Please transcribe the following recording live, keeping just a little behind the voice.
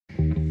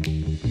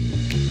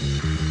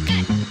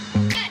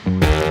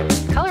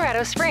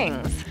Colorado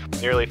Springs.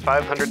 Nearly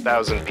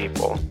 500,000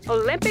 people.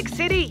 Olympic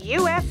City,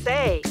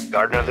 USA.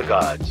 Garden of the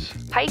Gods.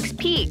 Pikes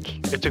Peak.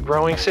 It's a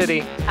growing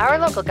city. Our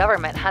local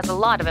government has a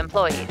lot of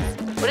employees.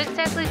 What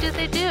exactly do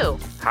they do?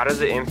 How does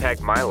it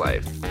impact my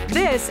life?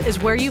 This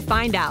is where you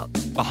find out.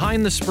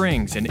 Behind the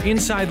Springs, an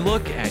inside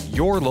look at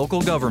your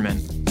local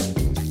government.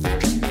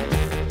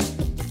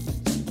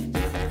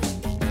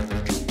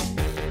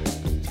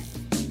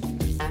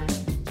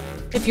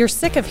 If you're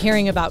sick of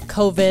hearing about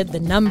COVID, the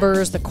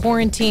numbers, the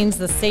quarantines,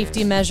 the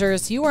safety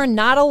measures, you are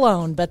not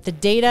alone, but the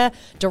data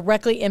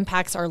directly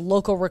impacts our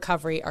local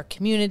recovery, our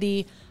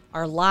community,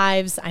 our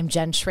lives. I'm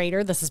Jen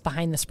Schrader. This is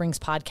Behind the Springs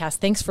podcast.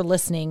 Thanks for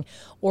listening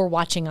or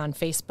watching on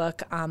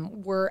Facebook.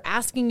 We're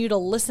asking you to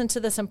listen to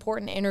this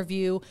important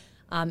interview.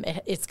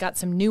 It's got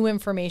some new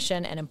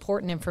information and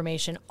important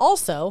information.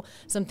 Also,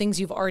 some things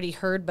you've already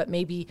heard, but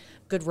maybe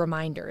good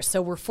reminders.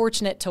 So we're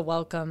fortunate to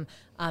welcome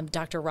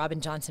Dr.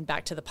 Robin Johnson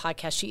back to the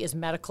podcast. She is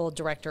medical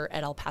director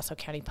at El Paso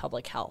County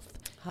Public Health.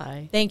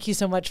 Hi. Thank you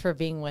so much for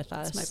being with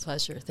us. It's my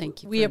pleasure.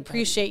 Thank you. We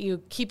appreciate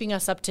you keeping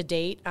us up to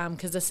date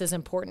because this is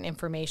important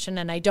information,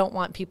 and I don't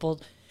want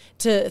people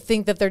to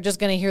think that they're just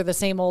going to hear the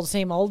same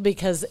old,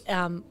 because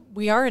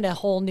we are in a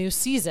whole new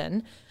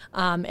season,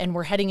 and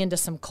we're heading into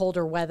some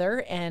colder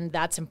weather, and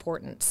that's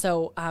important.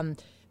 So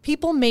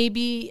people may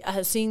be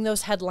seeing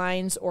those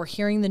headlines or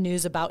hearing the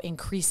news about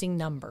increasing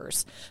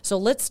numbers. So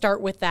let's start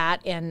with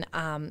that. And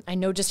I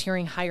know just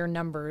hearing higher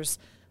numbers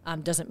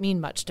doesn't mean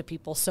much to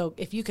people. So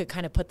if you could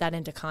kind of put that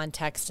into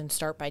context and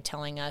start by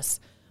telling us,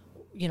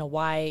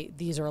 why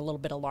these are a little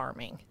bit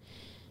alarming.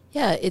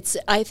 Yeah,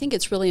 I think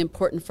it's really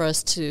important for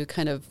us to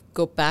kind of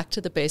go back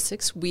to the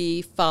basics.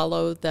 We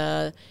follow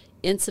the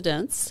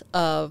incidence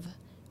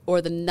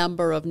or the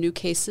number of new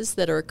cases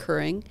that are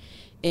occurring,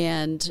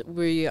 and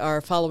we are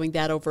following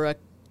that over a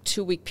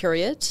 2-week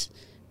period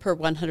per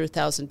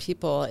 100,000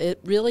 people. It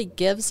really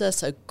gives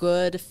us a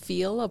good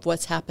feel of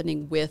what's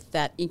happening with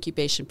that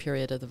incubation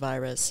period of the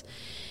virus.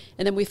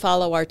 And then we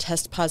follow our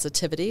test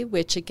positivity,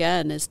 which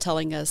again is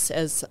telling us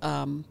as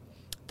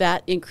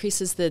that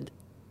increases the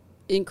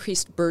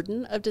increased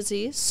burden of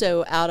disease.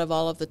 So out of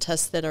all of the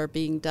tests that are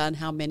being done,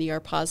 how many are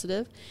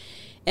positive?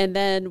 And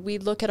then we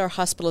look at our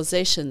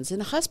hospitalizations,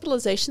 and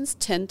hospitalizations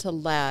tend to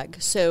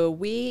lag. So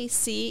we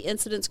see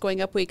incidents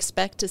going up. We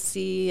expect to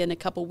see in a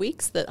couple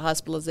weeks that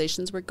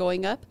hospitalizations were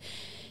going up.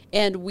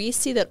 And we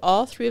see that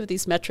all three of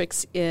these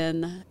metrics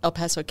in El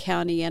Paso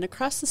County and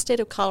across the state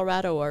of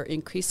Colorado are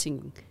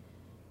increasing.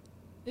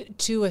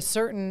 To a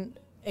certain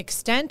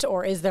extent,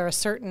 or is there a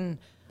certain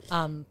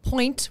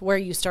point where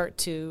you start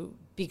to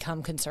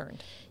become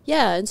concerned?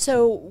 Yeah, and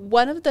so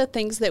one of the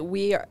things that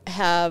we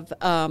have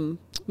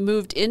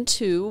moved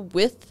into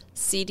with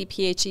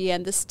CDPHE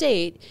and the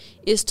state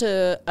is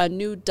to a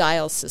new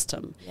dial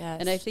system. Yes.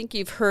 And I think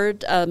you've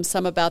heard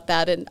some about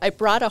that. And I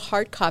brought a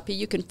hard copy.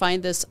 You can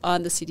find this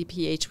on the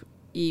CDPHE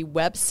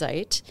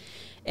website.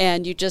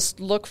 And you just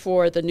look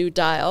for the new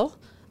dial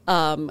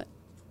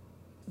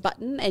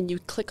button, and you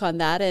click on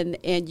that,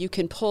 and you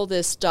can pull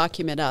this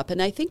document up.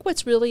 And I think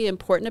what's really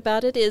important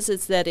about it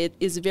is that it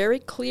is very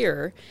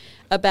clear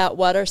about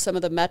what are some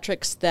of the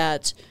metrics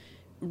that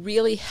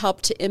really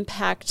help to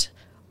impact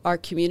our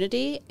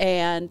community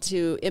and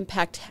to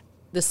impact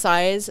the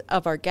size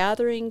of our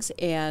gatherings,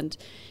 and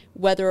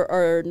whether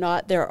or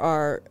not there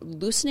are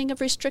loosening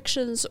of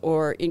restrictions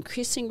or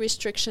increasing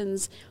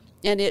restrictions.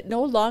 And it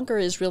no longer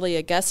is really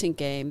a guessing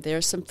game.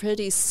 There's some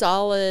pretty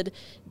solid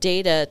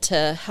data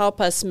to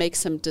help us make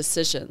some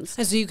decisions.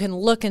 And so you can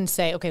look and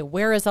say, okay,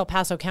 where is El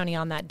Paso County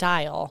on that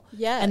dial?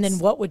 Yes. And then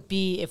what would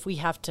be, if we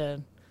have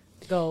to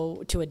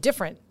go to a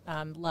different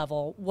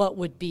level, what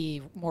would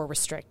be more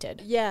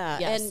restricted? Yeah.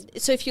 Yes.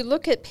 And so if you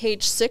look at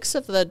page 6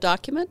 of the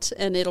document,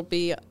 and it'll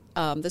be,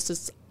 this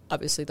is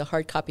obviously the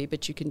hard copy,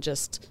 but you can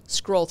just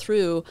scroll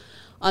through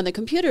on the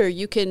computer.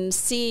 You can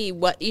see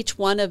what each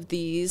one of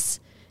these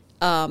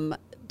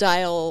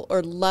dial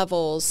or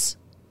levels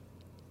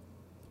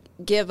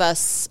give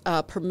us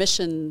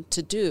permission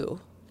to do.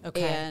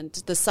 Okay. And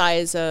the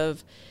size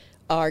of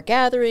our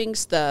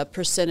gatherings, the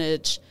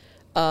percentage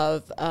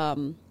of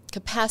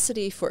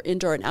capacity for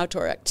indoor and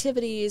outdoor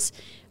activities,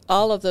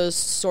 all of those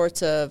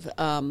sorts of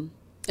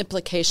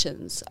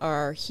implications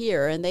are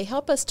here. And they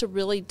help us to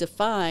really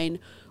define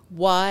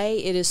why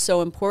it is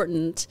so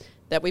important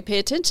that we pay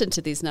attention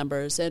to these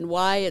numbers, and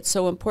why it's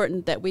so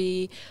important that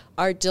we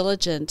are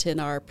diligent in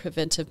our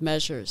preventive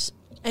measures.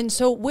 And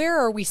so where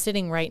are we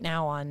sitting right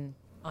now on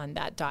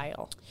that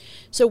dial?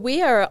 So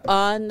we are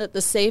on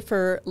the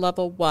safer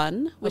level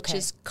 1, which Okay.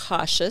 is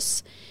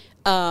cautious.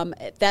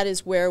 That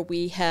is where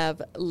we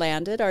have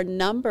landed. Our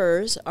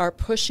numbers are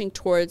pushing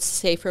towards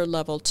safer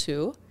level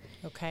 2.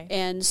 Okay.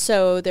 And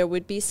so there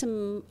would be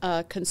some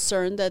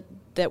concern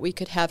that we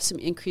could have some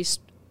increased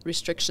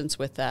restrictions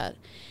with that.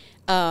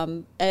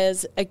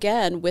 As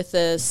again, with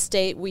the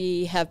state,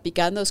 we have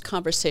begun those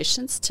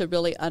conversations to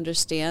really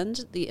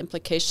understand the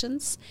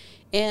implications,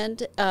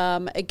 and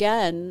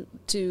again,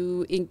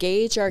 to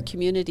engage our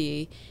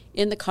community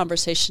in the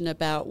conversation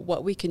about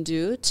what we can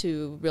do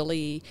to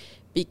really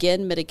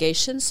begin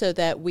mitigation so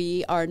that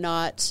we are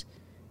not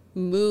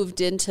moved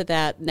into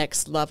that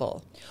next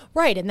level.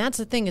 Right, and that's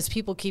the thing is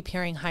people keep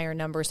hearing higher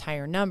numbers,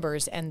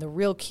 and the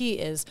real key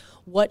is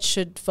what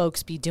should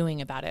folks be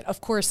doing about it?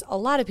 Of course, a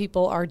lot of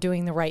people are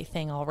doing the right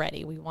thing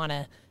already. We want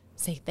to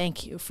say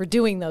thank you for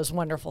doing those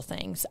wonderful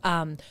things.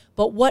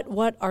 But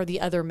what are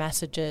the other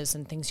messages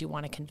and things you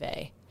want to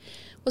convey?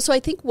 Well, so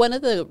I think one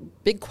of the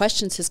big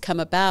questions has come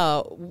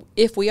about,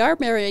 if we are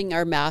wearing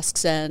our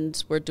masks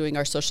and we're doing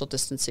our social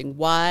distancing,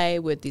 why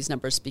would these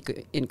numbers be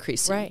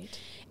increasing? Right.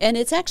 And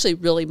it's actually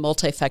really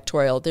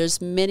multifactorial. There's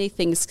many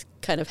things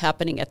kind of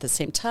happening at the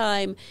same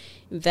time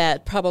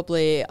that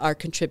probably are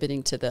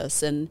contributing to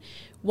this. And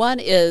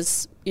one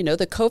is,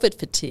 the COVID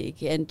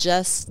fatigue and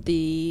just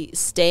the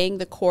staying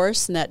the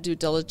course and that due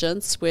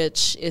diligence,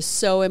 which is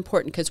so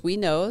important because we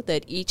know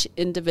that each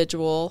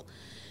individual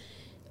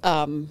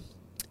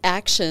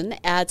action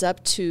adds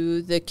up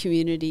to the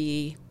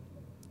community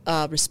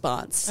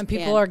response. And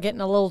people are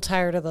getting a little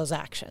tired of those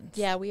actions.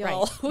 Yeah, we right.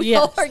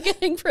 all are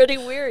getting pretty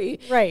weary.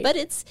 Right. But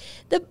it's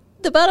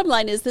the bottom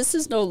line is this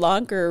is no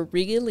longer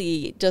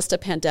really just a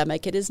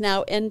pandemic. It is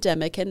now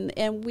endemic,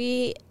 and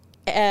we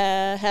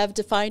have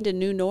defined a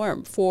new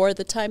norm for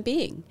the time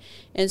being.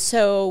 And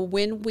so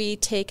when we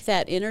take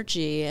that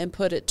energy and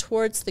put it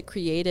towards the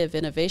creative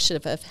innovation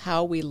of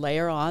how we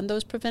layer on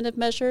those preventive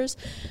measures,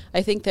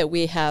 I think that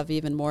we have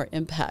even more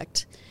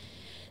impact.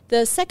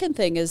 The second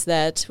thing is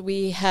that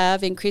we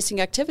have increasing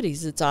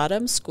activities. It's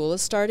autumn, school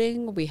is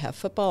starting, we have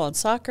football and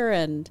soccer,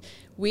 and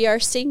we are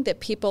seeing that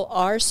people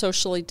are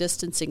socially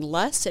distancing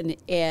less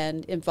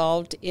and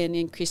involved in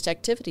increased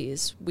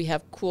activities. We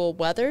have cool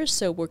weather,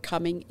 so we're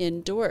coming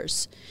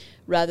indoors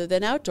rather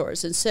than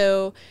outdoors. And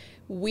so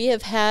we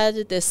have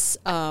had this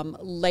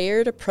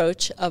layered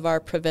approach of our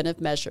preventive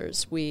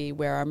measures. We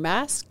wear our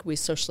mask, we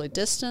socially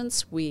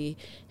distance, we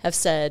have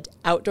said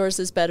outdoors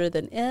is better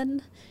than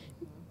in,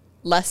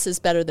 less is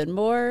better than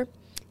more,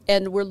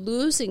 and we're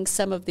losing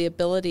some of the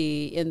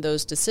ability in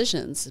those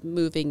decisions,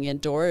 moving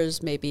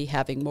indoors, maybe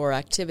having more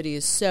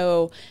activities.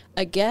 So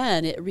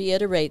again, it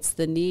reiterates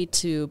the need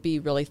to be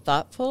really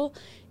thoughtful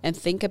and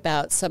think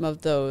about some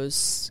of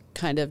those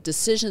kind of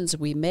decisions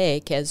we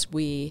make as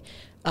we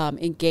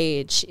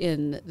engage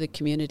in the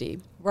community.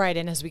 Right,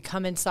 and as we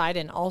come inside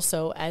and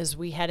also as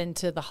we head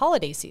into the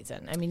holiday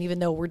season. I mean, even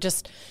though we're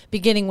just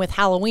beginning with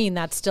Halloween,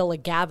 that's still a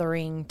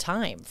gathering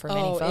time for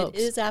many folks.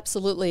 It is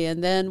absolutely.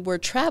 And then we're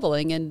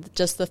traveling, and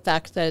just the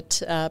fact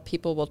that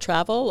people will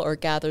travel or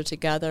gather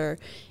together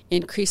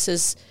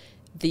increases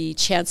the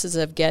chances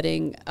of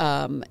getting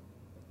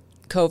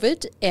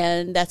COVID,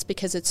 and that's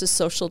because it's a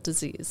social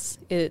disease.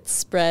 It's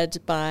spread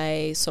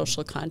by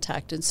social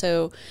contact. And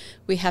so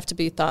we have to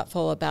be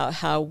thoughtful about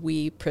how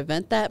we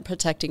prevent that,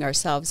 protecting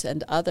ourselves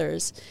and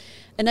others.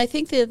 And I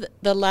think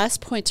the last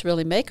point to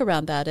really make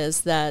around that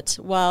is that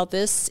while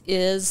this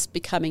is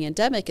becoming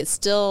endemic, it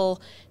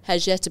still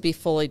has yet to be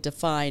fully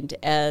defined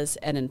as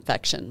an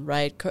infection,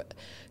 right?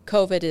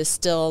 COVID is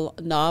still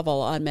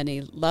novel on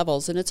many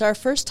levels, and it's our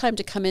first time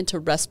to come into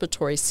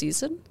respiratory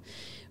season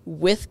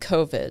with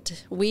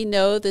COVID. We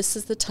know this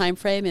is the time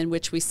frame in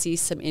which we see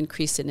some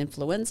increase in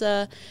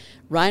influenza,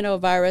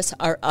 rhinovirus.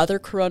 Our other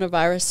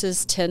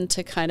coronaviruses tend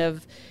to kind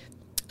of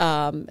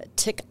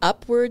tick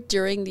upward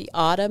during the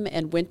autumn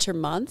and winter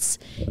months.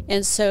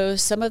 And so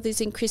some of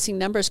these increasing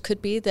numbers could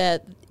be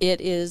that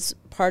it is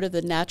part of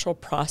the natural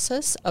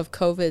process of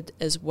COVID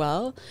as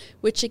well,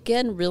 which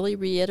again really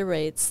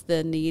reiterates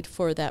the need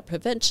for that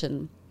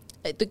prevention.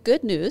 The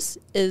good news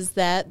is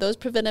that those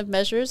preventive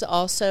measures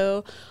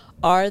also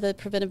are the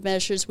preventive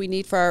measures we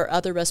need for our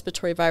other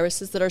respiratory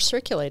viruses that are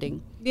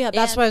circulating. Yeah,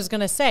 that's what I was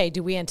going to say.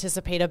 Do we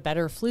anticipate a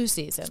better flu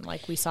season?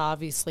 Like we saw,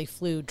 obviously,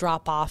 flu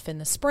drop off in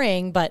the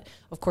spring, but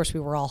of course we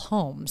were all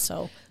home.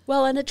 So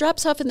well, and it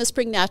drops off in the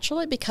spring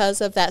naturally because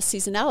of that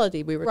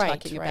seasonality we were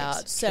talking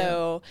about.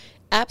 So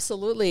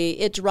absolutely,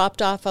 it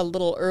dropped off a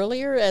little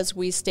earlier as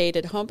we stayed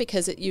at home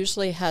because it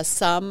usually has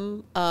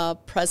some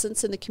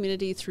presence in the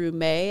community through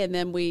May, and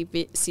then we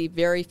see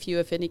very few,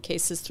 if any,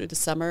 cases through the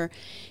summer.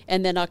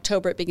 And then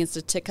October, it begins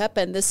to tick up,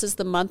 and this is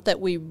the month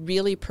that we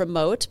really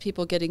promote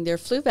people getting their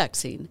flu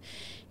vaccine.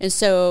 And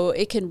so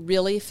it can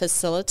really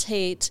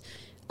facilitate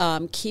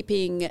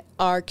keeping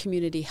our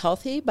community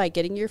healthy by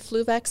getting your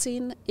flu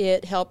vaccine.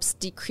 It helps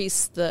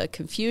decrease the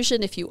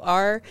confusion if you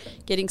are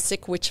getting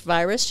sick, which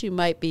virus you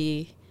might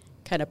be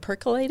kind of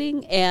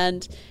percolating,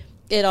 and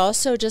it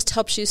also just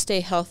helps you stay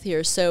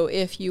healthier. So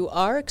if you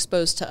are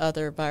exposed to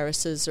other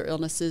viruses or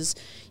illnesses,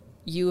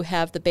 you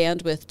have the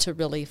bandwidth to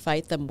really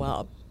fight them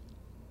well.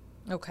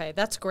 Okay,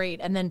 that's great.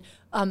 And then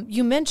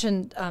you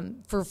mentioned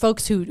for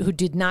folks who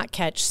did not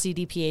catch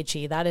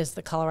CDPHE, that is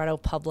the Colorado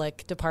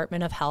Public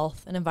Department of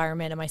Health and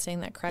Environment. Am I saying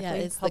that correctly?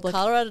 Yeah, it's the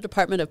Colorado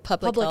Department of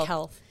Public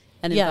Health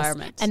and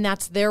Environment. And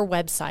that's their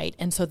website.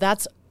 And so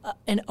that's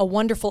a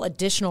wonderful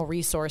additional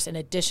resource in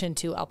addition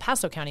to El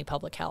Paso County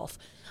Public Health,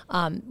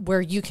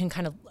 where you can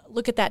kind of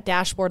look at that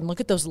dashboard and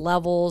look at those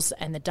levels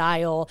and the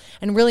dial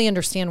and really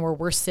understand where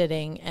we're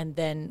sitting and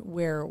then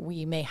where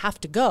we may have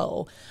to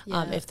go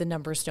if the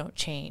numbers don't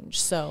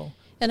change. So,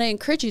 And I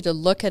encourage you to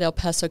look at El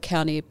Paso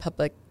County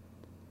Public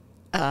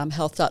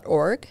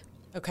Health.org.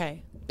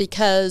 Okay.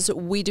 Because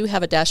we do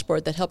have a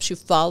dashboard that helps you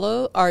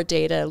follow our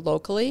data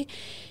locally.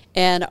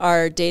 And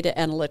our data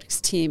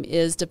analytics team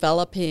is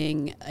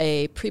developing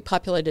a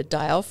pre-populated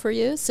dial for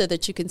you so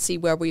that you can see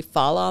where we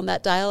fall on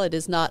that dial. It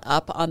is not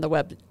up on the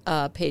web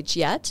page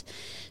yet.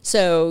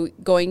 So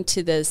going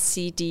to the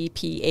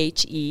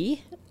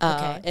CDPHE,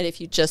 Okay. and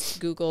if you just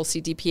Google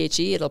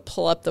CDPHE, it'll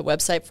pull up the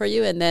website for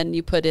you, and then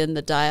you put in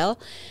the dial.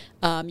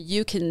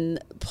 You can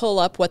pull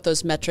up what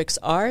those metrics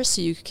are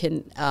so you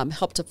can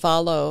help to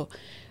follow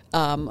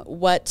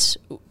what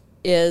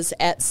is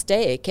at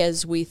stake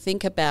as we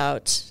think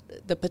about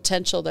the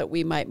potential that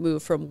we might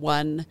move from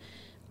one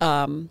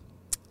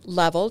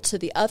level to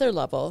the other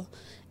level,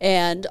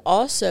 and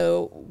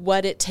also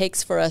what it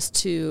takes for us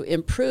to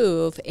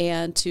improve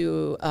and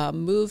to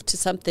move to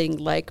something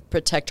like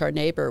Protect Our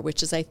Neighbor,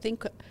 which is, I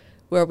think,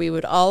 where we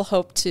would all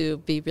hope to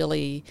be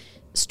really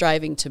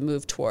striving to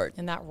move toward.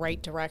 In that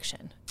right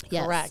direction.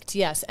 Yes. Correct.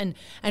 Yes. And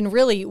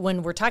really,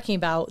 when we're talking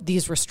about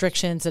these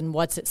restrictions and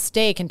what's at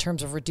stake in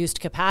terms of reduced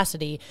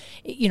capacity,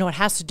 it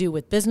has to do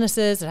with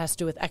businesses. It has to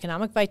do with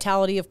economic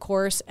vitality, of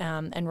course,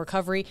 and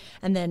recovery.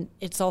 And then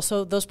it's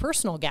also those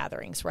personal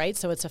gatherings, right?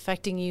 So it's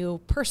affecting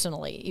you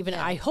personally. Even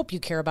I hope you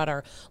care about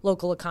our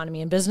local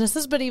economy and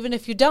businesses, but even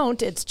if you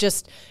don't, it's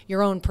just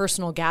your own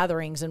personal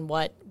gatherings and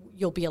what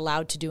you'll be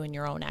allowed to do in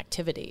your own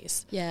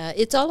activities. Yeah,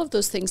 it's all of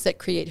those things that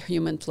create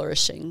human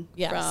flourishing,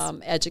 Yes.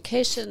 from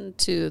education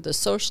to the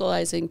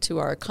socializing to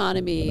our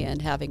economy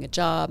and having a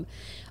job.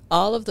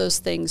 All of those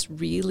things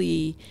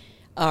really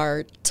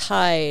are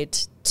tied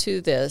to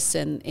this,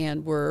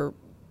 and we're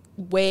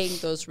weighing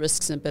those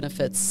risks and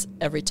benefits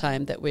every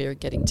time that we're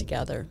getting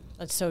together.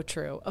 That's so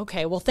true.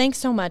 Okay, well, thanks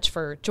so much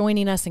for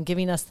joining us and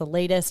giving us the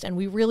latest. And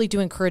we really do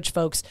encourage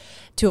folks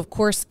to, of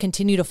course,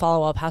 continue to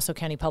follow El Paso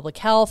County Public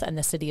Health and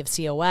the City of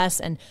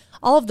COS and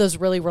all of those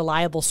really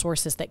reliable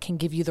sources that can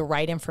give you the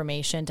right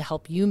information to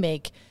help you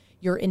make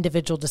your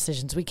individual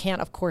decisions. We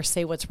can't, of course,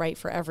 say what's right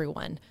for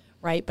everyone,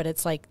 right? But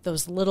it's like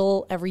those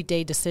little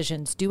everyday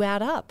decisions do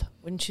add up,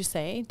 wouldn't you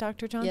say,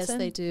 Dr. Johnson? Yes,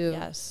 they do.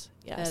 Yes.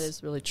 That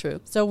is really true.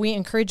 So we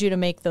encourage you to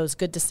make those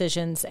good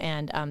decisions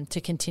and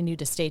to continue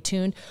to stay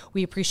tuned.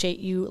 We appreciate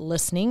you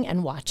listening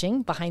and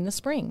watching Behind the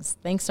Springs.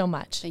 Thanks so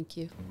much. Thank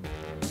you.